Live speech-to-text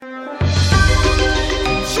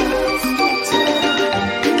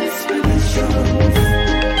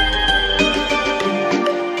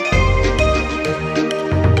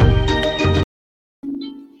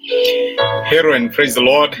brethren, praise the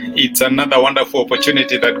Lord. It's another wonderful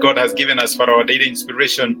opportunity that God has given us for our daily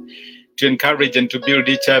inspiration to encourage and to build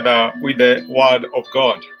each other with the word of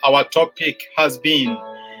God. Our topic has been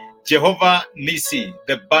Jehovah Nissi,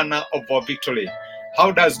 the banner of our victory.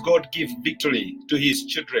 How does God give victory to his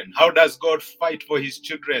children? How does God fight for his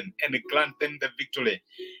children and grant them the victory?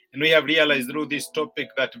 And we have realized through this topic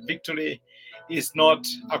that victory is not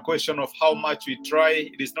a question of how much we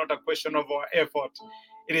try. It is not a question of our effort.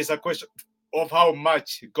 It is a question of how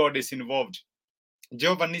much God is involved.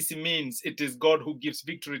 Jehovah Nissi means it is God who gives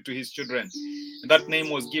victory to his children. That name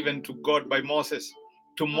was given to God by Moses,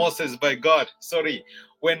 to Moses by God.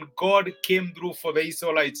 When God came through for the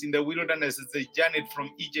Israelites in the wilderness as they journeyed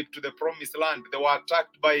from Egypt to the promised land, they were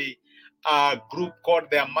attacked by a group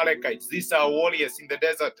called the Amalekites. These are warriors in the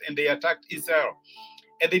desert, and they attacked Israel.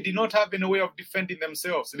 And they did not have any way of defending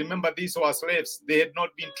themselves. Remember, these were slaves. They had not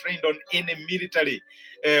been trained on any military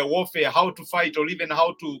warfare, how to fight or even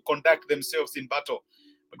how to conduct themselves in battle.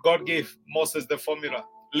 But God gave Moses the formula.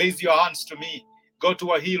 Raise your hands to me. Go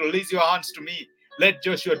to a hill. Raise your hands to me. Let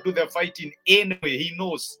Joshua do the fighting anyway. He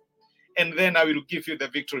knows. And then I will give you the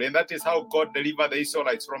victory. And that is how God delivered the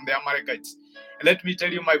Israelites from the Amalekites. And let me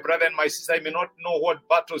tell you, my brother and my sister, I may not know what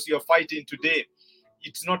battles you're fighting today.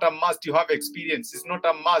 It's not a must you have experience. It's not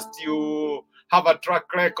a must you have a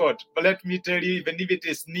track record. But let me tell you, even if it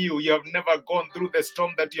is new, you have never gone through the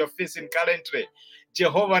storm that you're facing currently.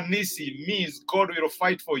 Jehovah Nissi means God will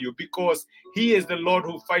fight for you because he is the Lord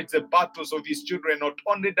who fights the battles of his children. Not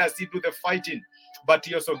only does he do the fighting, but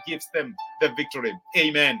he also gives them the victory.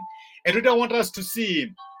 Amen. And today I want us to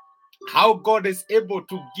see how God is able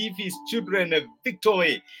to give his children a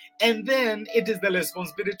victory. And then it is the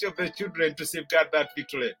responsibility of the children to safeguard that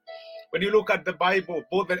victory. When you look at the Bible,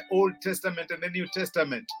 both the Old Testament and the New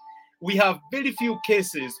Testament, we have very few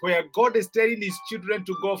cases where God is telling his children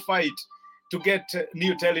to go fight to get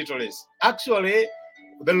new territories. Actually,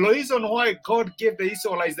 the reason why God gave the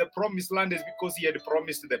Israelites the promised land is because he had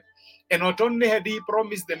promised them. And not only had he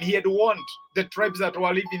promised them, he had warned the tribes that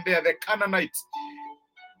were living there, the Canaanites,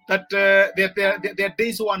 that their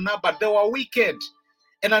days were numbered. They were wicked.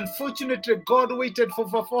 And unfortunately, God waited for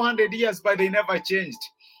 400 years, but they never changed.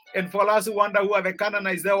 And for us who wonder who are the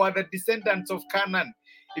Canaanites, they were the descendants of Canaan.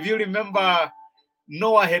 If you remember,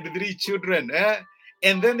 Noah had 3 children.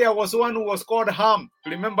 And then there was one who was called Ham.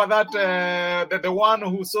 Remember that? The one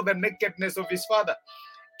who saw the nakedness of his father.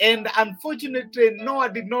 And unfortunately,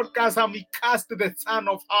 Noah did not curse Ham. He cursed the son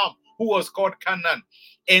of Ham, who was called Canaan.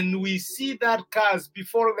 And we see that curse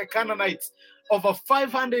before the Canaanites over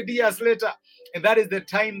 500 years later. And that is the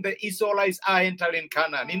time the Israelites are entering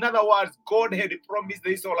Canaan. In other words, God had promised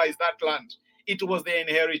the Israelites that land. It was their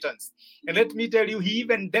inheritance. And let me tell you, he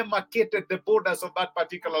even demarcated the borders of that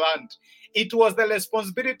particular land. It was the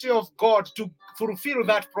responsibility of God to fulfill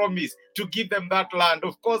that promise, to give them that land.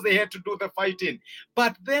 Of course, they had to do the fighting.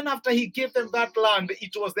 But then after he gave them that land,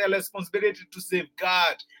 it was their responsibility to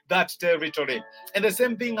safeguard that territory. And the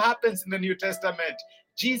same thing happens in the New Testament.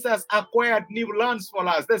 Jesus acquired new lands for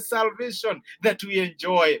us, the salvation that we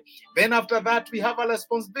enjoy. Then after that, we have a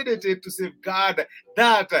responsibility to safeguard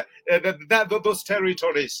those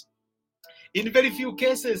territories. In very few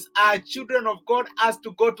cases, our children of God asked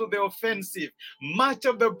to go to the offensive. Much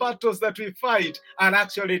of the battles that we fight are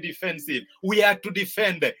actually defensive. We are to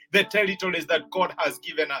defend the territories that God has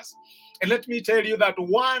given us. And let me tell you that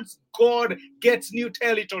once God gets new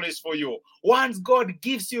territories for you, once God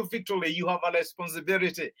gives you victory, you have a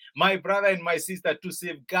responsibility, my brother and my sister, to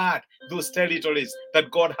safeguard those territories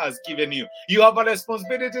that God has given you. You have a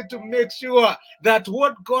responsibility to make sure that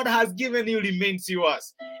what God has given you remains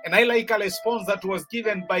yours. And I like a response that was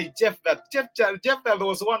given by Jephthah. Jephthah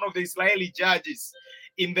was one of the Israeli judges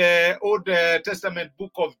in the Old Testament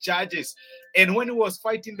book of Judges. And when he was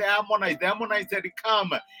fighting the Ammonites had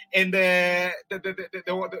come and they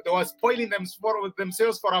were spoiling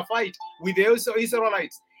themselves for a fight with the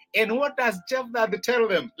Israelites. And what does Jephthah tell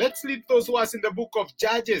them? Let's read those words in the book of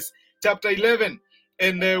Judges, chapter 11.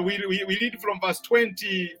 And we read from verse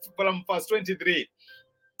 23.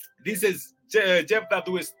 This is Jephthah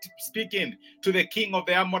who is speaking to the king of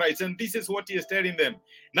the Amorites, and this is what he is telling them.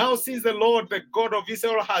 Now, since the Lord, the God of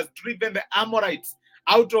Israel, has driven the Amorites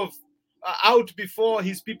out before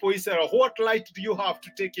his people Israel, what right do you have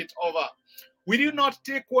to take it over? Will you not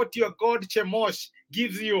take what your God Chemosh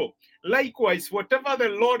gives you? Likewise, whatever the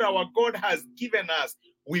Lord our God has given us,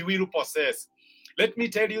 we will possess. Let me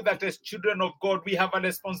tell you that as children of God, we have a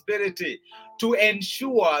responsibility to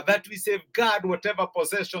ensure that we safeguard whatever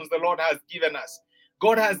possessions the Lord has given us.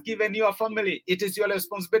 God has given you a family. It is your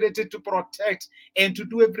responsibility to protect and to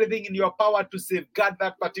do everything in your power to safeguard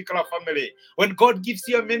that particular family. When God gives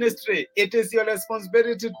you a ministry, it is your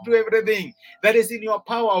responsibility to do everything that is in your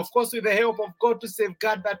power, of course, with the help of God, to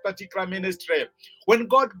safeguard that particular ministry. When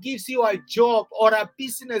God gives you a job or a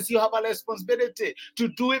business, you have a responsibility to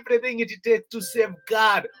do everything it takes to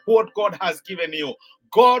safeguard what God has given you.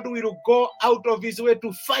 God will go out of his way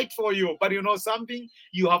to fight for you. But you know something?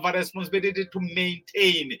 You have a responsibility to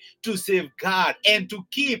maintain, to safeguard, and to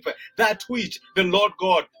keep that which the Lord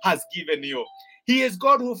God has given you. He is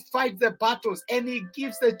God who fights the battles, and he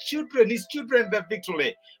gives his children, the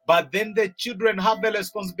victory. But then the children have the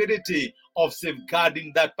responsibility of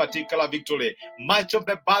safeguarding that particular victory. Much of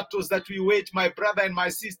the battles that we wage, my brother and my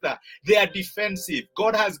sister, they are defensive.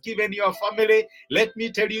 God has given you a family. Let me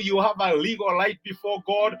tell you, you have a legal right before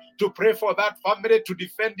God to pray for that family, to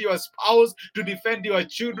defend your spouse, to defend your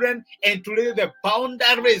children, and to lay the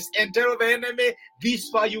boundaries and tell the enemy, this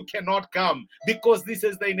far you cannot come, because this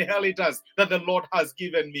is the inheritance that the Lord has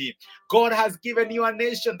given me. God has given you a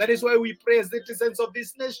nation. That is why we pray as citizens of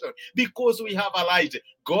this nation, because we have a right.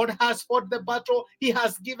 God has fought the battle. He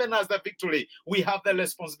has given us the victory. We have the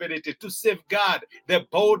responsibility to safeguard the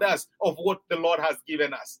borders of what the Lord has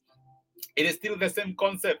given us. It is still the same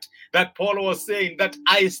concept that Paul was saying, that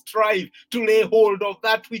I strive to lay hold of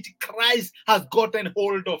that which Christ has gotten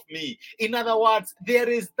hold of me. In other words, there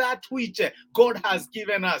is that which God has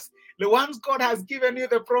given us. Once God has given you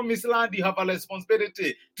the promised land, you have a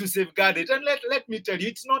responsibility to safeguard it. And let me tell you,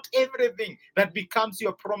 it's not everything that becomes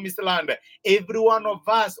your promised land. Every one of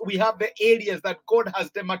us, we have the areas that God has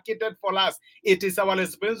demarcated for us. It is our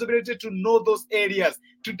responsibility to know those areas,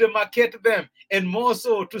 to demarcate them, and more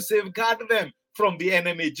so to safeguard them from the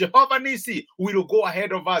enemy. Jehovah Nissi will go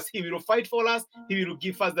ahead of us. He will fight for us. He will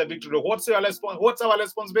give us the victory. What's our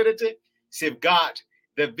responsibility? Safeguard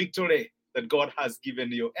the victory that God has given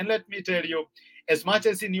you. And let me tell you, as much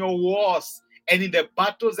as in your wars and in the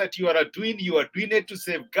battles that you are doing it to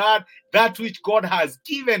safeguard that which God has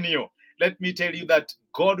given you. Let me tell you that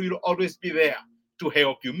God will always be there to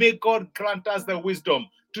help you. May God grant us the wisdom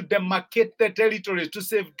to demarcate the territory, to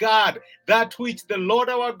safeguard that which the Lord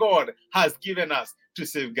our God has given us to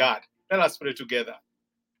safeguard. Let us pray together.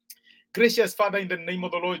 Gracious Father, in the name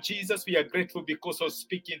of the Lord Jesus, we are grateful because of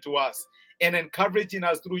speaking to us and encouraging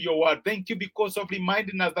us through your word. Thank you because of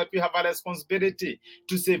reminding us that we have a responsibility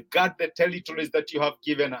to safeguard the territories that you have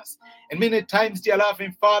given us. And many times, dear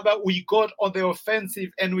loving Father, we got on the offensive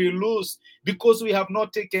and we lose because we have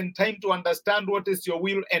not taken time to understand what is your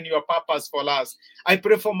will and your purpose for us. I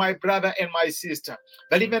pray for my brother and my sister,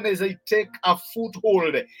 that even as they take a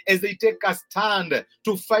foothold, as they take a stand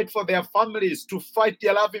to fight for their families, to fight,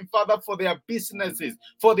 dear loving Father, for their businesses,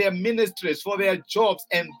 for their ministries, for their jobs,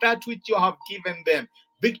 and that which you have given them,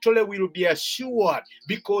 victory will be assured,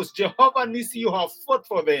 because Jehovah Nissi, you have fought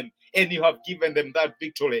for them and you have given them that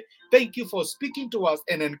victory. Thank you for speaking to us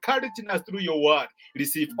and encouraging us through your word.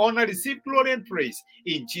 Receive honor, receive glory and praise.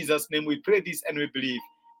 In Jesus' name we pray this and we believe.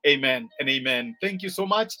 Amen and amen. Thank you so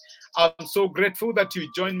much. I'm so grateful that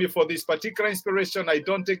you joined me for this particular inspiration. I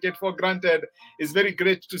don't take it for granted. It's very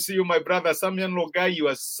great to see you, my brother Samuel Logai. You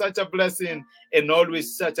are such a blessing and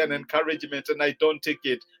always such an encouragement, and I don't take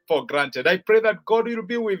it for granted. I pray that God will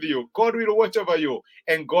be with you, God will watch over you,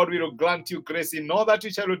 and God will grant you grace in all that you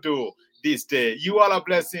shall do this day. You are a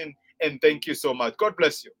blessing, and thank you so much. God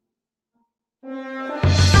bless you.